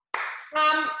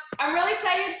I'm really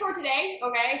excited for today,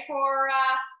 okay? For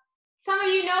some of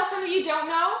you know, some of you don't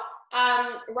know.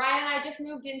 Ryan and I just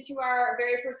moved into our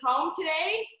very first home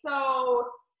today, so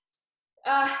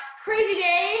crazy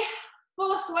day,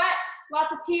 full of sweat,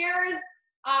 lots of tears,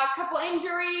 a couple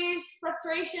injuries,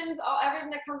 frustrations, everything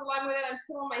that comes along with it. I'm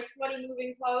still in my sweaty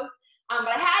moving clothes, but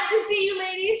I had to see you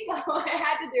ladies, so I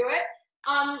had to do it.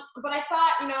 But I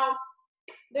thought,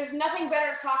 there's nothing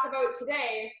better to talk about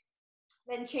today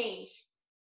than change.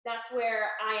 That's where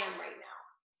I am right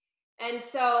now. And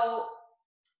so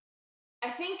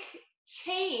I think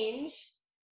change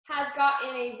has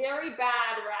gotten a very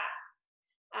bad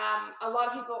rap. A lot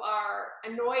of people are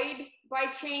annoyed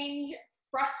by change,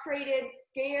 frustrated,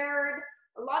 scared,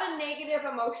 a lot of negative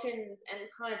emotions and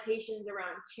connotations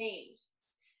around change.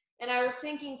 And I was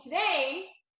thinking today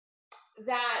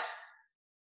that,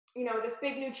 this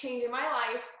big new change in my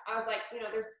life, I was like,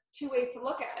 there's two ways to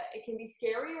look at it. It can be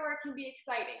scary or it can be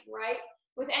exciting, right?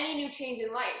 With any new change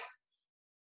in life.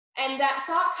 And that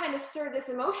thought kind of stirred this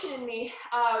emotion in me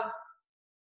of,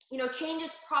 change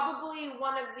is probably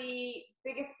one of the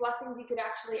biggest blessings you could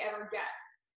actually ever get.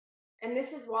 And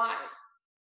this is why.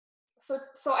 So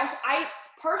I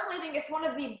personally think it's one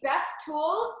of the best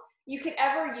tools you could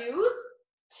ever use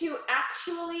to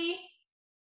actually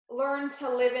learn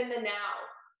to live in the now.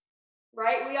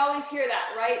 Right? We always hear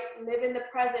that, right? Live in the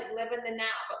present, live in the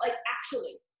now. But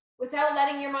actually, without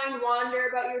letting your mind wander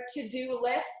about your to-do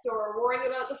list or worrying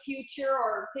about the future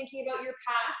or thinking about your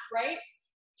past, right?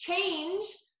 Change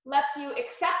lets you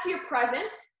accept your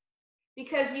present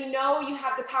because you know you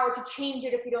have the power to change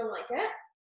it if you don't like it.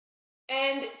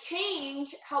 And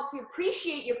change helps you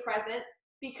appreciate your present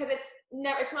because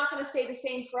it's not going to stay the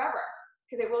same forever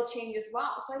because it will change as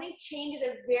well. So I think change is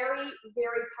a very,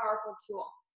 very powerful tool.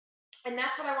 And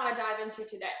that's what I want to dive into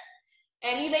today.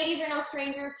 And you ladies are no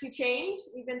stranger to change.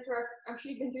 I'm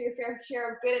sure you've been through your fair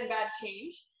share of good and bad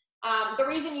change. The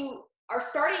reason you are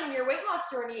starting your weight loss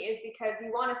journey is because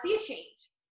you want to see a change,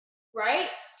 right?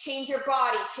 Change your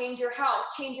body, change your health,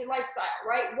 change your lifestyle,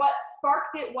 right? What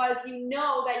sparked it was that you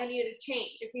needed to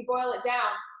change. If we boil it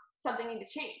down, something needed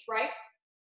to change, right?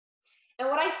 And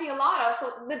what I see a lot of,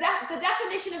 so the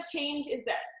definition of change is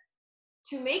this: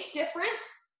 to make different,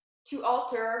 to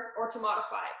alter, or to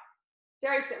modify.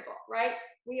 Very simple, right?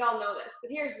 We all know this. But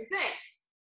here's the thing.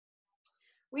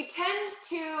 We tend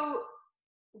to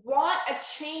want a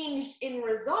change in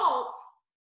results,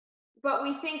 but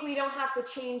we think we don't have to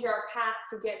change our path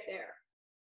to get there.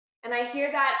 And I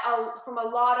hear that from a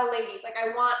lot of ladies.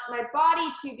 I want my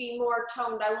body to be more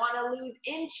toned. I want to lose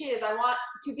inches. I want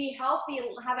to be healthy and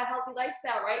have a healthy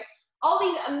lifestyle, right? All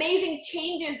these amazing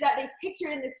changes that they've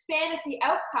pictured in this fantasy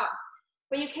outcome.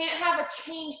 But you can't have a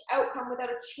changed outcome without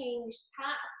a changed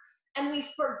path. And we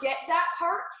forget that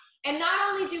part. And not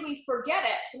only do we forget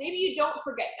it, so maybe you don't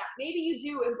forget that. Maybe you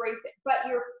do embrace it, but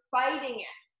you're fighting it.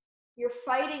 You're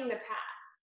fighting the path.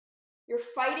 You're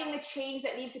fighting the change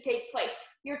that needs to take place.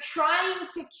 You're trying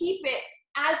to keep it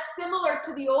as similar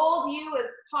to the old you as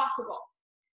possible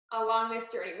along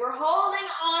this journey. We're holding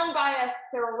on by a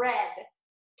thread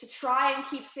to try and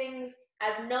keep things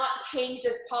as not changed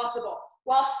as possible,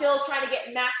 while still trying to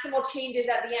get maximal changes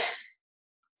at the end,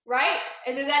 right?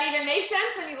 And does that even make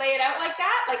sense when you lay it out like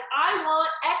that? I want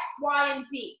X, Y, and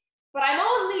Z, but I'm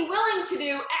only willing to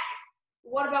do X.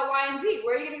 What about Y and Z?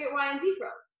 Where are you going to get Y and Z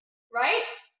from, right?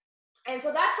 And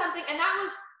so that's something, and that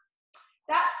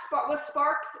was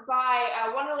sparked by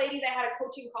one of the ladies I had a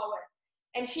coaching call with,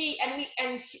 and she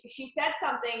said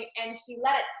something, and she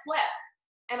let it slip,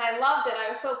 and I loved it. I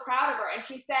was so proud of her, and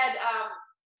she said,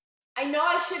 I know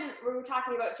I shouldn't, we were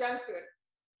talking about junk food.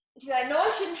 She said, I know I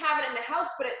shouldn't have it in the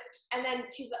house, and then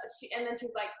she's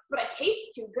like, but it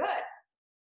tastes too good.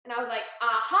 And I was like,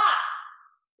 aha,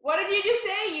 what did you just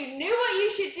say? You knew what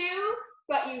you should do,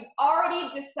 but you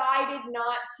already decided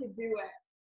not to do it,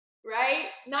 right?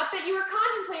 Not that you were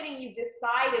contemplating, you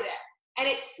decided it. And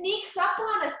it sneaks up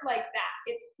on us like that.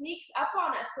 It sneaks up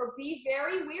on us. So be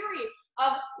very wary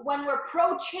of when we're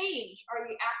pro-change. Are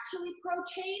you actually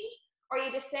pro-change? Or are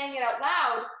you just saying it out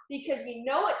loud because you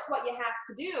know it's what you have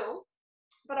to do,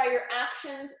 but are your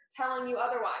actions telling you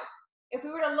otherwise? If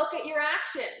we were to look at your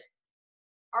actions,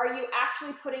 are you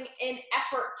actually putting in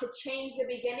effort to change the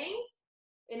beginning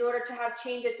in order to have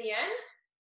change at the end,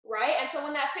 right? And so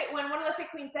when one of the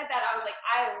Fit Queens said that, I was like,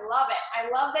 I love it.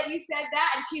 I love that you said that.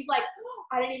 And she's like, oh,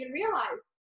 I didn't even realize,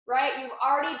 right? You've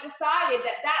already decided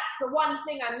that that's the one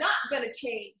thing I'm not going to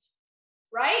change,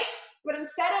 right? But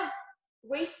instead of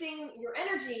wasting your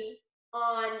energy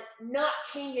on not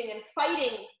changing and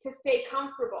fighting to stay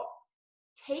comfortable,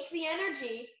 take the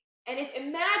energy And if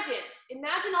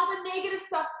imagine all the negative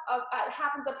stuff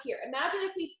happens up here. Imagine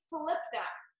if we flip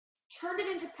that, turned it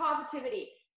into positivity,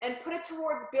 and put it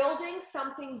towards building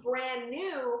something brand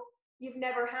new you've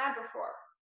never had before.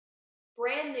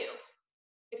 Brand new.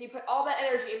 If you put all that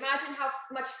energy, imagine how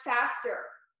much faster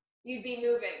you'd be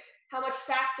moving, how much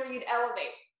faster you'd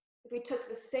elevate. If we took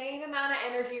the same amount of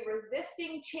energy,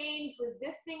 resisting change,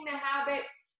 resisting the habits,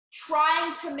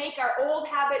 trying to make our old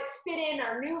habits fit in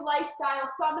our new lifestyle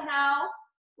somehow,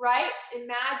 right?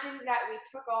 Imagine that we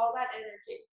took all that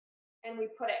energy and we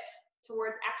put it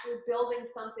towards actually building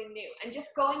something new and just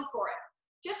going for it.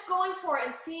 Just going for it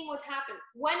and seeing what happens.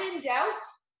 When in doubt,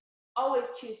 always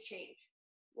choose change.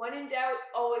 When in doubt,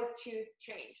 always choose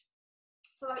change.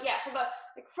 So yeah, so the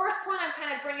first point I'm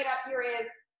kind of bringing up here is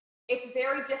it's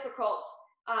very difficult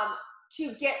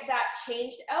to get that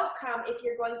changed outcome if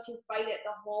you're going to fight it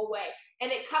the whole way.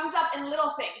 And it comes up in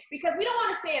little things because we don't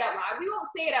want to say it out loud. We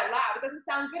won't say it out loud. It doesn't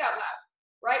sound good out loud,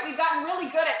 right? We've gotten really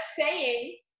good at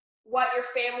saying what your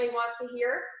family wants to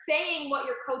hear, saying what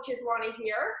your coaches want to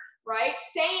hear, right?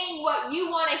 Saying what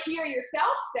you want to hear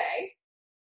yourself say.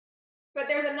 But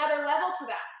there's another level to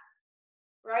that,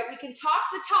 right? We can talk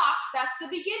the talk, that's the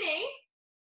beginning,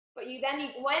 but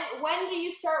when do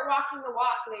you start walking the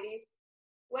walk, ladies?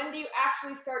 When do you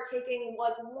actually start taking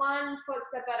like one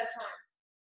footstep at a time?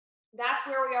 That's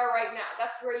where we are right now.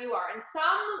 That's where you are.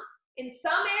 In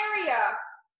some area,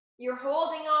 you're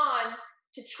holding on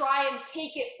to try and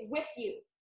take it with you.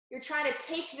 You're trying to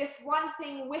take this one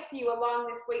thing with you along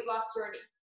this weight loss journey,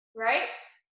 right?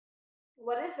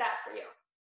 What is that for you?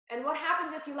 And what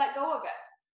happens if you let go of it?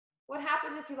 What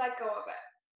happens if you let go of it?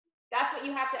 That's what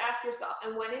you have to ask yourself.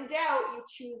 And when in doubt, you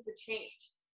choose the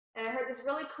change. And I heard this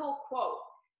really cool quote.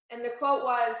 And the quote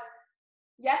was,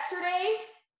 yesterday,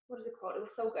 what is the quote? It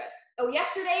was so good. Oh,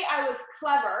 yesterday I was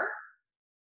clever,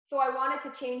 so I wanted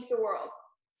to change the world.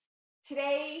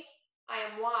 Today I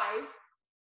am wise,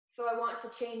 so I want to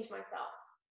change myself.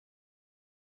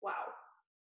 Wow.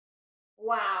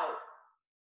 Wow.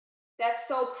 That's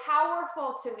so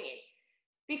powerful to me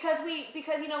because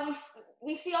you know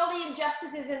we see all the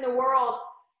injustices in the world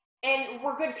and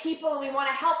we're good people and we want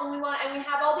to help and we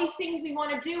have all these things we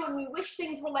want to do and we wish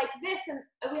things were like this and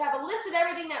we have a list of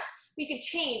everything that we could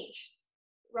change,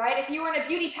 right? If you were in a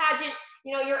beauty pageant,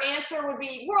 you know, your answer would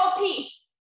be world peace,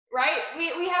 right?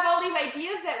 We have all these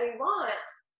ideas that we want,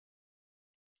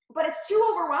 but it's too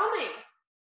overwhelming.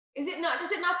 Is it not?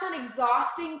 Does it not sound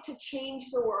exhausting to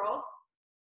change the world?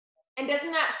 And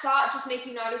doesn't that thought just make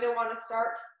you not even want to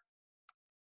start?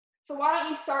 So why don't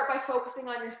you start by focusing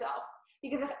on yourself?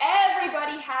 Because if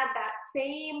everybody had that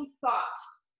same thought,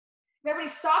 if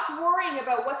everybody stopped worrying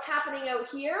about what's happening out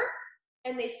here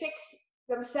and they fixed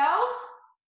themselves,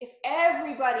 if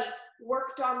everybody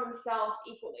worked on themselves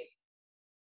equally,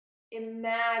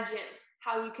 imagine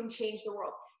how you can change the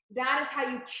world. That is how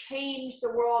you change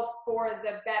the world for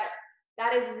the better.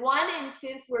 That is one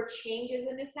instance where change is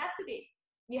a necessity.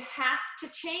 You have to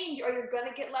change or you're going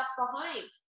to get left behind.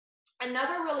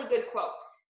 Another really good quote,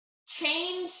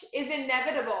 change is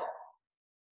inevitable,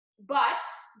 but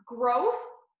growth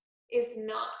is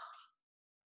not.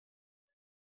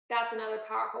 That's another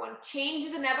powerful one. Change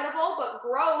is inevitable, but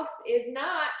growth is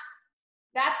not.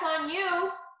 That's on you.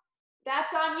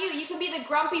 That's on you. You can be the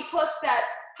grumpy puss that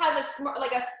has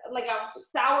a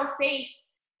sour face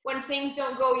when things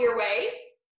don't go your way,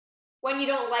 when you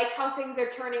don't like how things are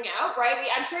turning out, right?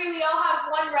 I'm sure we all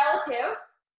have one relative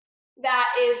that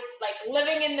is like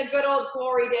living in the good old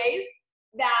glory days,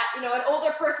 that, you know, an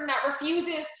older person that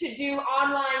refuses to do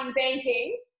online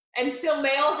banking and still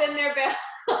mails in their bills.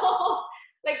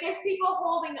 Like there's people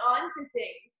holding on to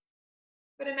things.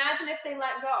 But imagine if they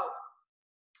let go.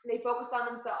 They focused on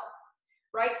themselves,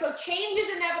 right? So change is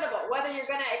inevitable, whether you're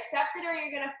going to accept it or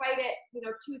you're going to fight it, you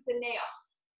know, tooth and nail.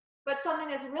 But something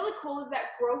that's really cool is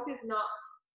that growth is not.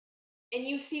 And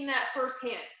you've seen that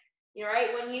firsthand, you know,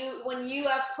 right? When you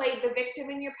have played the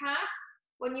victim in your past,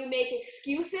 when you make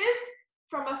excuses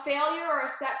from a failure or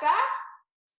a setback,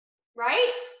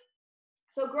 right?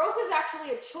 So growth is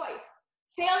actually a choice.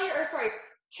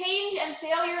 Change and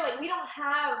failure, like we don't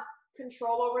have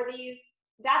control over these.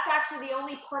 That's actually the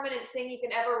only permanent thing you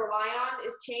can ever rely on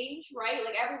is change, right?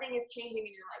 Like everything is changing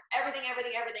in your life. Everything.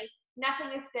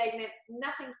 Nothing is stagnant.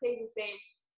 Nothing stays the same.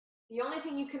 The only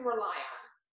thing you can rely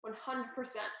on 100%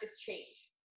 is change.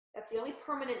 That's the only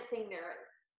permanent thing there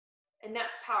is. And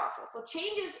that's powerful. So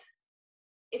change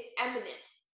it's imminent.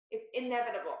 It's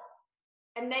inevitable.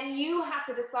 And then you have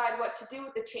to decide what to do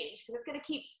with the change because it's going to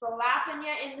keep slapping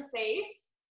you in the face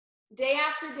day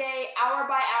after day, hour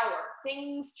by hour.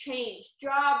 Things change.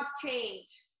 Jobs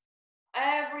change.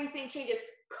 Everything changes.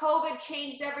 COVID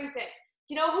changed everything.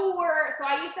 Do you know so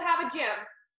I used to have a gym,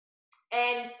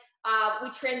 and we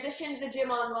transitioned the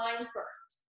gym online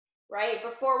first, right?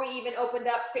 Before we even opened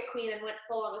up Fit Queen and went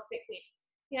full on with Fit Queen.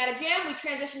 We had a gym, we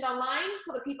transitioned online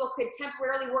so that people could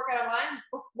temporarily work out online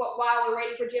while we were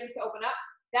waiting for gyms to open up.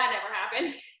 That never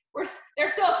happened.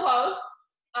 They're still closed.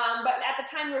 But at the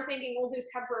time we were thinking we'll do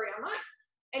temporary online.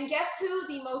 And guess who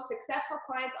the most successful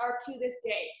clients are to this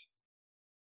day?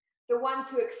 The ones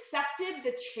who accepted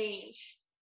the change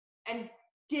and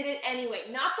did it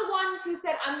anyway. Not the ones who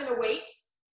said, I'm gonna wait.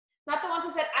 Not the ones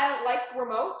who said, I don't like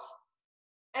remote.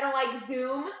 I don't like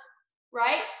Zoom,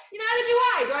 right? Neither do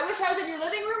I. Do I wish I was in your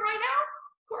living room right now?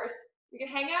 Of course. We can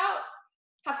hang out,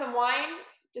 have some wine.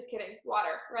 Just kidding.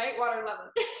 Water, right? Water and lemon.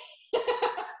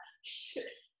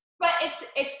 But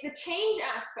it's the change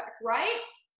aspect, right?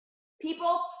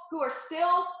 People who are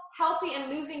still healthy and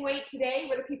losing weight today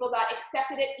were the people that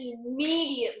accepted it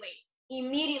immediately,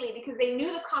 because they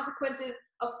knew the consequences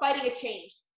of fighting a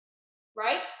change,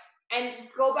 right? And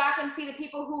go back and see the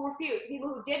people who refused, the people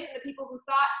who didn't, the people who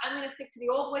thought, I'm going to stick to the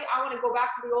old way, I want to go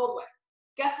back to the old way.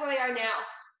 Guess where they are now?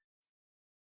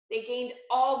 They gained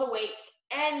all the weight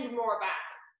and more back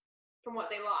from what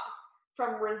they lost,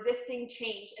 from resisting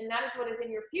change. And that is what is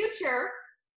in your future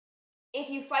if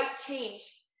you fight change,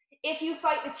 if you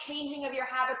fight the changing of your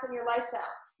habits and your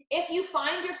lifestyle, if you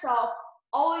find yourself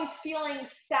always feeling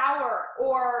sour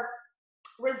or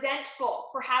resentful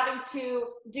for having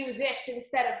to do this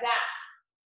instead of that,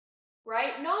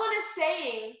 right? No one is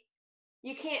saying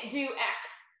you can't do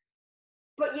X,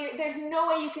 but there's no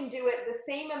way you can do it the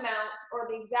same amount or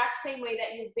the exact same way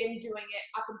that you've been doing it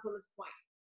up until this point,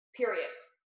 period.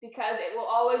 Because it will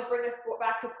always bring us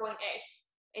back to point A.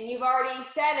 And you've already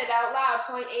said it out loud,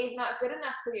 point A is not good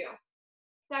enough for you.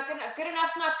 It's not good enough. Good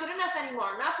enough's not good enough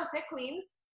anymore. Not for Fit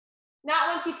Queens. Not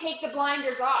once you take the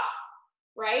blinders off,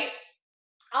 right?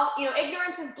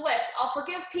 Ignorance is bliss. I'll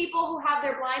forgive people who have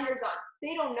their blinders on.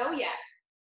 They don't know yet.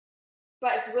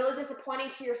 But it's really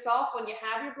disappointing to yourself when you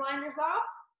have your blinders off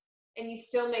and you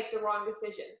still make the wrong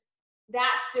decisions.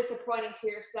 That's disappointing to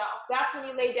yourself. That's when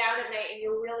you lay down at night and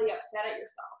you're really upset at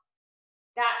yourself.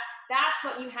 That's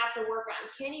what you have to work on.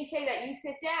 Can you say that you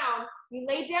sit down, you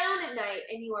lay down at night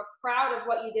and you are proud of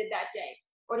what you did that day?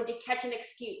 Or did you catch an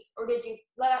excuse? Or did you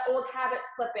let an old habit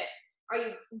slip in? Are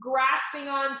you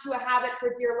grasping onto a habit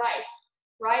for dear life,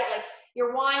 right? Like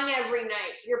your wine every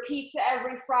night, your pizza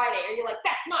every Friday. Or you're like,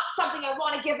 that's not something I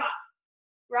want to give up,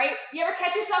 right? You ever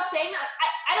catch yourself saying that?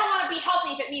 I don't want to be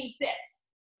healthy if it means this,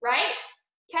 right?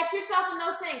 Catch yourself in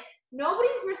those things.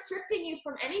 Nobody's restricting you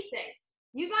from anything.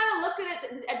 You got to look at it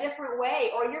a different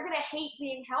way, or you're going to hate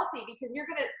being healthy because you're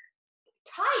going to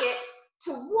tie it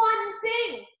to one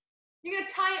thing. You're going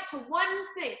to tie it to one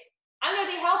thing. I'm going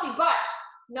to be healthy, but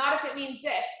not if it means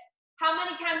this. How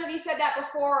many times have you said that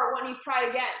before, or when you've tried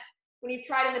again, when you've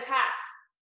tried in the past,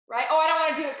 right? Oh, I don't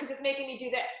want to do it because it's making me do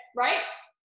this, right?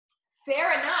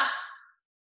 Fair enough,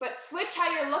 but switch how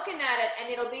you're looking at it,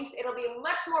 and it'll be a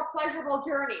much more pleasurable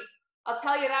journey. I'll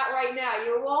tell you that right now.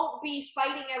 You won't be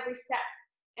fighting every step.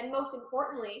 And most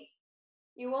importantly,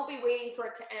 you won't be waiting for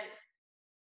it to end,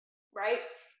 right?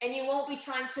 And you won't be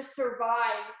trying to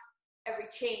survive every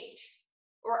change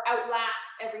or outlast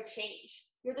every change.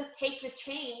 You'll just take the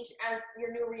change as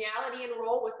your new reality and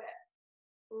roll with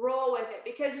it. Roll with it,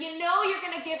 because you know you're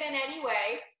going to give in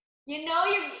anyway. You know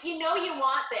you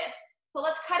want this. So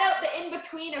let's cut out the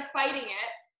in-between of fighting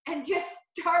it and just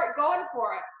start going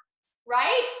for it,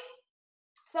 right?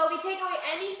 So if you take away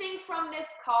anything from this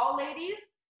call, ladies,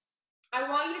 I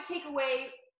want you to take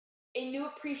away a new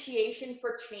appreciation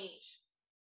for change,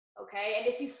 okay? And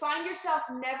if you find yourself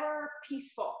never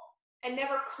peaceful and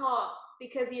never calm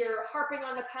because you're harping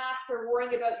on the past or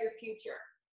worrying about your future,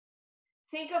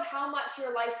 think of how much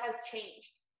your life has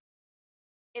changed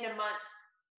in a month,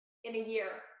 in a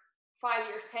year, 5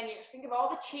 years, 10 years. Think of all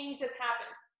the change that's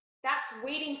happened. That's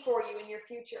waiting for you in your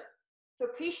future. So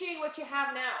appreciate what you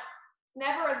have now. It's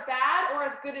never as bad or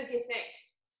as good as you think.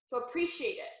 So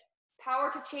appreciate it.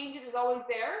 Power to change it is always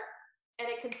there, and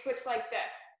it can switch like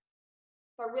this.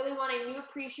 So I really want a new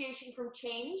appreciation from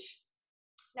change.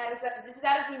 That is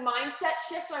the mindset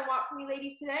shift I want from you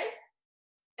ladies today.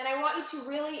 And I want you to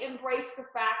really embrace the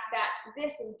fact that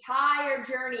this entire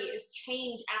journey is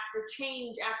change after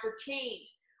change after change.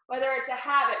 Whether it's a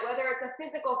habit, whether it's a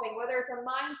physical thing, whether it's a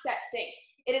mindset thing.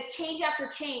 It is change after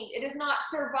change. It is not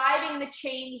surviving the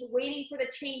change, waiting for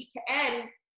the change to end,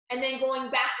 and then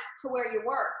going back to where you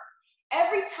were.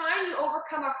 Every time you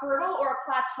overcome a hurdle or a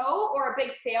plateau or a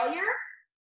big failure,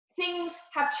 things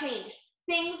have changed.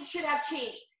 Things should have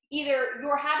changed. Either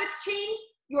your habits change,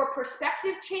 your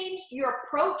perspective changed, your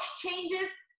approach changes,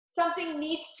 something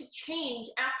needs to change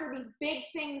after these big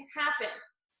things happen,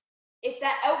 if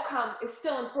that outcome is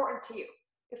still important to you,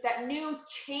 if that new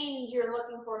change you're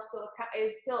looking for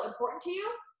is still important to you,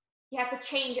 you have to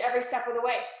change every step of the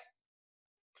way.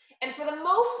 And for the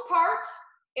most part,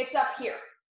 it's up here.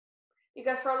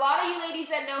 Because for a lot of you ladies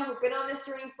that know who've been on this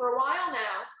journey for a while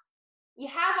now, you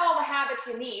have all the habits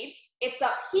you need. It's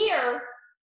up here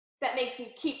that makes you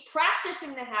keep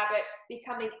practicing the habits,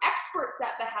 becoming experts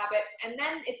at the habits, and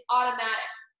then it's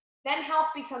automatic. Then health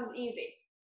becomes easy.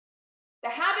 The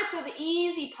habits are the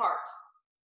easy part.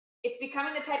 It's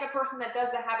becoming the type of person that does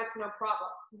the habits no problem.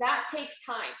 That takes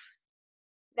time.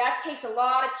 That takes a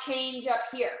lot of change up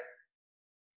here.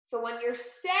 So when you're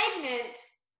stagnant,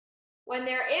 when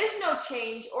there is no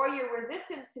change or your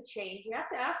resistance to change, you have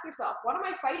to ask yourself, what am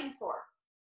I fighting for?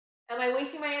 Am I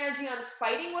wasting my energy on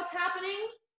fighting what's happening?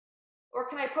 Or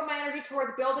can I put my energy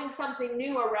towards building something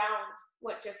new around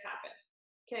what just happened?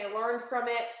 Can I learn from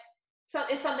it?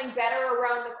 Is something better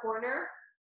around the corner?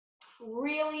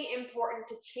 Really important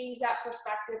to change that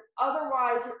perspective.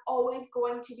 Otherwise, you're always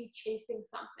going to be chasing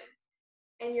something.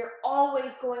 And you're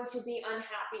always going to be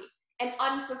unhappy and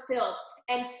unfulfilled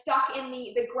and stuck in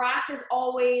the grass is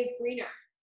always greener.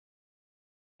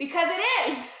 Because it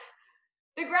is.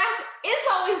 The grass is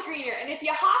always greener. And if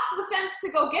you hop the fence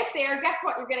to go get there, guess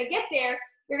what? You're going to get there.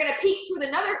 You're going to peek through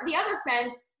the other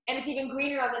fence, and it's even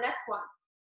greener on the next one.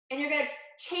 And you're going to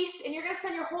chase, and you're going to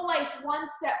spend your whole life one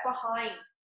step behind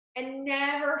and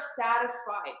never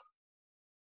satisfied,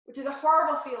 which is a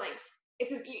horrible feeling.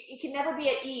 You can never be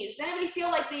at ease. Does anybody feel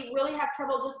like they really have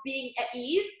trouble just being at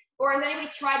ease? Or has anybody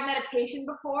tried meditation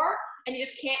before and you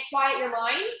just can't quiet your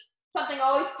mind? Something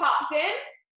always pops in.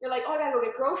 You're like, oh, I gotta go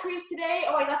get groceries today.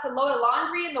 Oh, I left a load of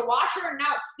laundry in the washer and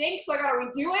now it stinks, so I gotta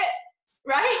redo it,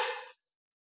 right?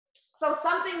 So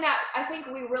something that I think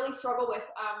we really struggle with,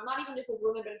 not even just as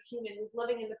women, but as humans, is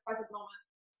living in the present moment.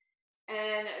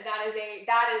 And that is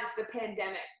the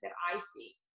pandemic that I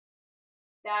see.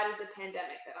 That is the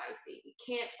pandemic that I see. We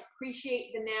can't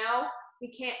appreciate the now. We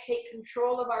can't take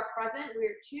control of our present.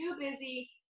 We're too busy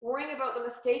worrying about the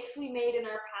mistakes we made in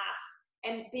our past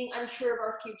and being unsure of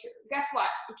our future. Guess what?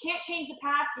 You can't change the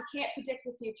past. You can't predict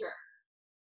the future.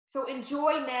 So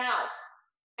enjoy now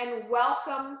and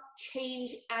welcome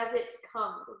change as it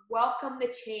comes. Welcome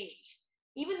the change.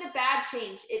 Even the bad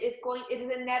change, it is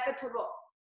inevitable.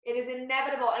 It is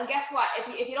inevitable. And guess what?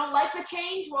 If you don't like the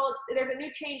change, well, there's a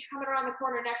new change coming around the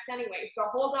corner next anyway. So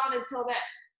hold on until then.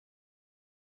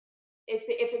 It's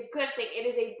a good thing. It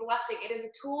is a blessing. It is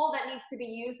a tool that needs to be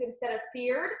used instead of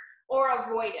feared or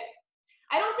avoided.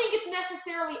 I don't think it's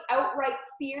necessarily outright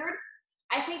feared.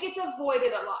 I think it's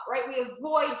avoided a lot, right? We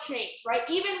avoid change, right?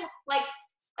 Even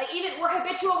even we're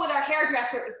habitual with our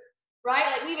hairdressers, right?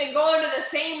 Like we've been going to the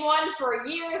same one for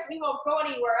years. We won't go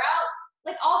anywhere else.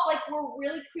 We're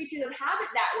really creatures of habit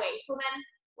that way. So then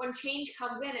when change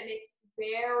comes in, it makes us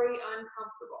very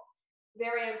uncomfortable.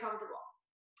 Very uncomfortable.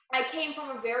 I came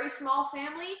from a very small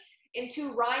family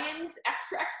into Ryan's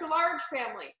extra large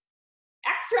family.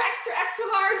 Extra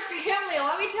large family,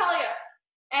 let me tell you.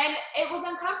 And it was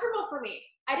uncomfortable for me.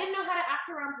 I didn't know how to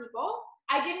act around people.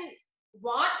 I didn't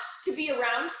want to be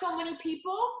around so many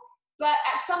people. But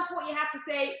at some point you have to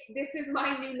say, this is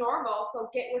my new normal, so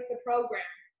get with the program.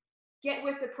 Get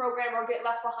with the program or get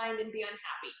left behind and be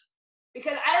unhappy.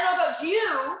 Because I don't know about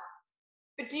you,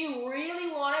 but do you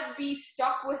really want to be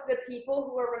stuck with the people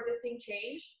who are resisting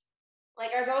change?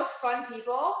 Like, are those fun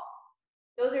people?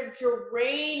 Those are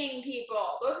draining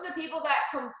people. Those are the people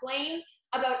that complain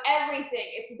about everything.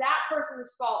 It's that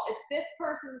person's fault. It's this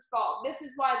person's fault. This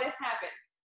is why this happened.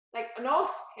 Like, no,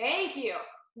 thank you.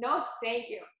 No, thank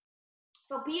you.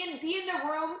 So be in the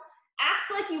room.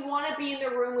 Act like you want to be in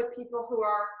the room with people who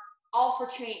are all for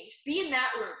change. Be in that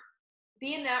room.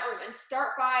 Be in that room and start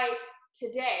by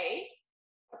today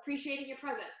appreciating your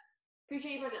present.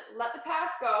 Appreciating your present. Let the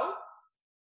past go.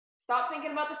 Stop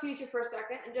thinking about the future for a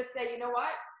second and just say, you know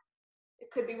what?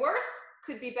 It could be worse,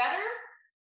 could be better,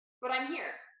 but I'm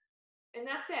here. And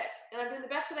that's it. And I'm doing the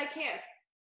best that I can.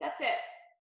 That's it.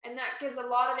 And that gives a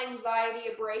lot of anxiety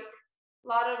a break. A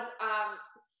lot of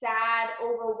sad,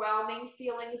 overwhelming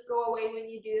feelings go away when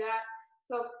you do that.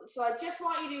 So I just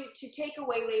want you to take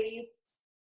away, ladies,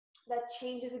 that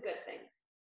change is a good thing.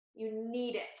 You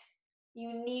need it.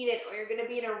 You need it, or you're going to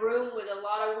be in a room with a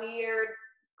lot of weird,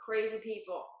 crazy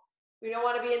people. We don't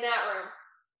want to be in that room,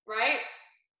 right?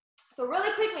 So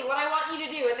really quickly, what I want you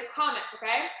to do in the comments,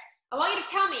 okay? I want you to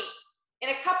tell me in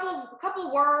a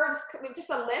couple words, just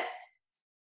a list,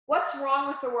 what's wrong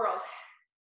with the world?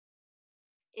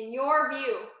 In your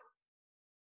view,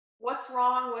 what's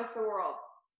wrong with the world?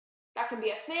 That can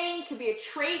be a thing, could be a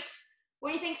trait. What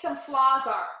do you think some flaws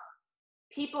are?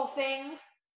 People, things.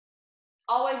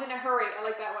 Always in a hurry. I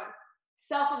like that one.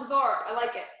 Self-absorbed. I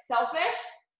like it. Selfish.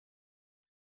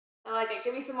 I like it.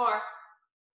 Give me some more.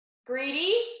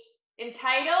 Greedy.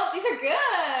 Entitled. These are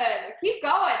good. Keep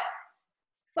going.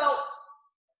 So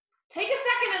take a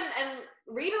second and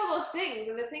read all those things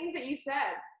and the things that you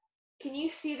said. Can you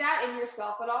see that in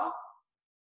yourself at all?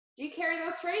 Do you carry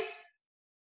those traits?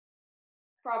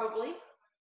 Probably.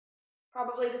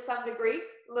 Probably to some degree.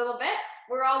 A little bit.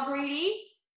 We're all greedy.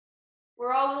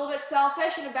 We're all a little bit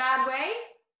selfish in a bad way.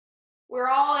 We're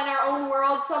all in our own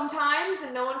world sometimes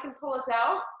and no one can pull us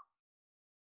out.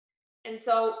 And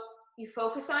so you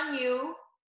focus on you,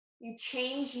 you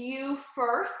change you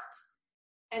first,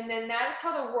 and then that is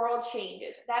how the world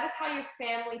changes. That is how your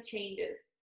family changes.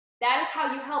 That is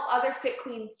how you help other fit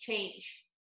queens change,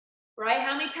 right?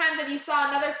 How many times have you saw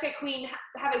another fit queen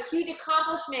have a huge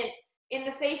accomplishment in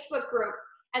the Facebook group,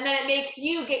 and then it makes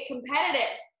you get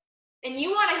competitive, and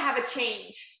you want to have a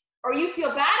change, or you feel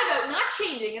bad about not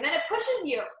changing, and then it pushes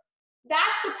you.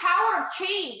 That's the power of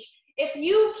change. If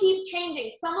you keep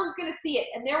changing, someone's going to see it,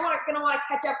 and they're going to want to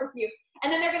catch up with you,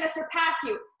 and then they're going to surpass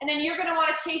you, and then you're going to want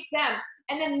to chase them,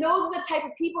 and then those are the type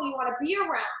of people you want to be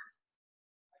around.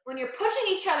 When you're pushing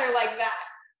each other like that,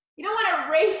 you don't want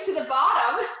to race to the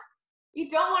bottom. You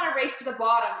don't want to race to the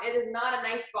bottom. It is not a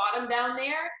nice bottom down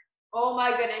there. Oh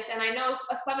my goodness. And I know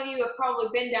some of you have probably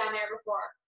been down there before.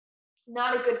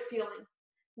 Not a good feeling.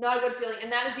 Not a good feeling.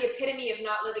 And that is the epitome of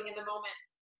not living in the moment.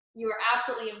 You are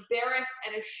absolutely embarrassed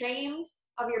and ashamed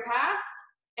of your past,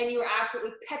 and you are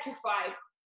absolutely petrified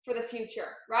for the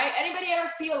future, right? Anybody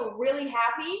ever feel really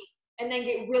happy and then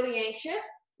get really anxious?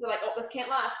 You're like, oh, this can't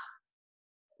last.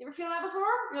 You ever feel that before?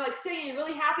 You're like sitting and you're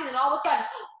really happy, and then all of a sudden,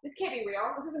 oh, this can't be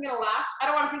real. This isn't gonna last. I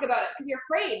don't want to think about it, because you're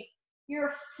afraid.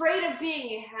 You're afraid of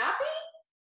being happy?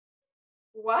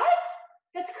 What?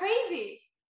 That's crazy.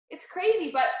 It's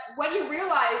crazy, but when you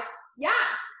realize, yeah,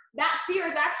 that fear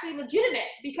is actually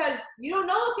legitimate because you don't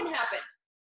know what can happen.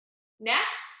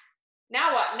 Next.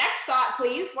 Now what? Next thought,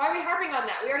 please. Why are we harping on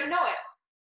that? We already know it.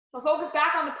 So focus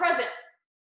back on the present,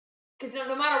 because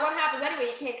no matter what happens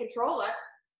anyway, you can't control it.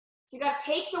 So you got to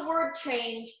take the word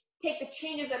change, take the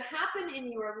changes that happen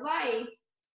in your life,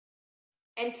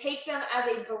 and take them as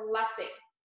a blessing.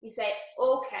 You say,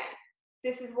 okay,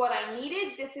 this is what I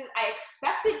needed. I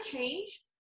expected change,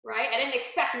 right? I didn't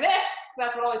expect this.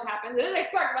 That's what always happens. I didn't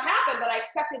expect it to happen, but I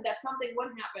expected that something would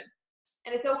happen.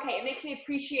 And it's okay. It makes me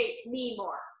appreciate me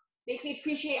more. It makes me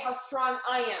appreciate how strong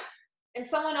I am. And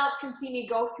someone else can see me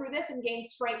go through this and gain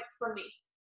strength from me.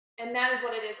 And that is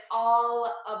what it is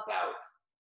all about.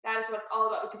 That is what it's all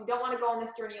about, because you don't want to go on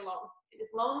this journey alone. It is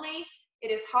lonely, it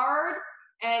is hard,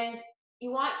 and you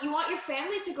want your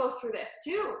family to go through this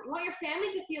too. You want your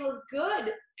family to feel as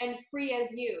good and free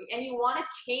as you, and you want to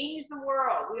change the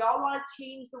world. We all want to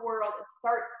change the world. It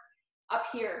starts up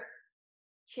here.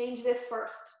 Change this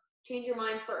first. Change your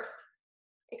mind first.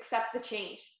 Accept the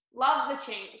change. Love the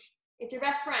change. It's your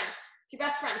best friend. It's your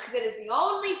best friend, because it is the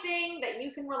only thing that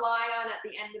you can rely on at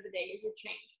the end of the day is your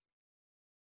change.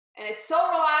 And it's so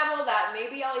reliable that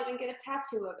maybe I'll even get a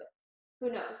tattoo of it.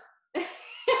 Who knows?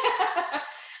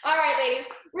 All right, ladies.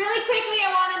 Really quickly,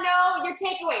 I want to know your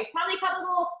takeaways. Tell me a couple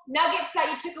little nuggets that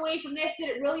you took away from this. Did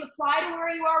it really apply to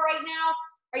where you are right now?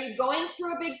 Are you going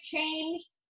through a big change?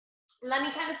 Let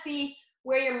me kind of see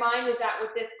where your mind is at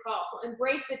with this call. So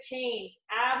embrace the change.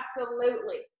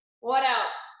 Absolutely. What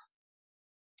else?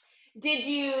 Did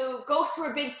you go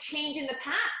through a big change in the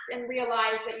past and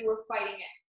realize that you were fighting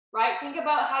it? Right? Think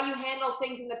about how you handled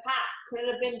things in the past. Could it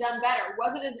have been done better?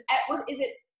 Is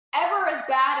it ever as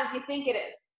bad as you think it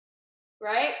is?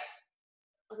 Right?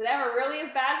 Was it ever really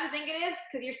as bad as you think it is?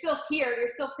 Because you're still here. You're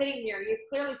still sitting here. You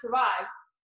clearly survived.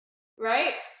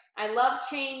 Right? I love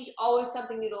change. Always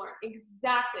something new to learn.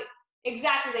 Exactly.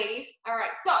 Exactly, ladies. All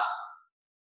right. So,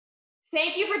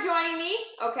 thank you for joining me.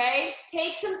 Okay?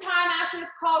 Take some time after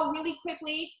this call really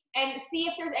quickly and see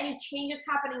if there's any changes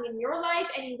happening in your life,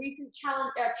 any recent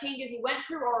changes you went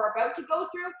through or are about to go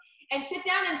through, and sit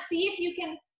down and see if you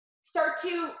can start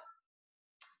to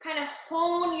kind of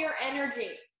hone your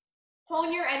energy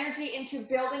into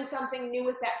building something new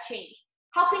with that change.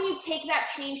 How can you take that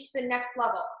change to the next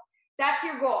level? That's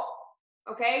your goal.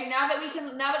 Okay, now that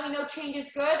we know change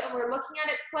is good and we're looking at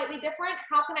it slightly different,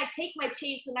 how can I take my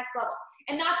change to the next level?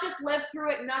 And not just live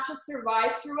through it, not just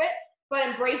survive through it, but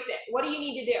embrace it. What do you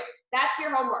need to do? That's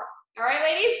your homework. All right,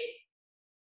 ladies?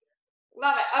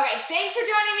 Love it. Okay, thanks for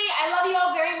joining me. I love you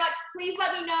all very much. Please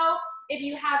let me know if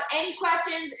you have any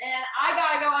questions, and I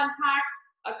gotta go unpack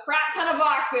a crap ton of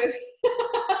boxes.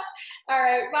 All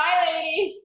right, bye, ladies.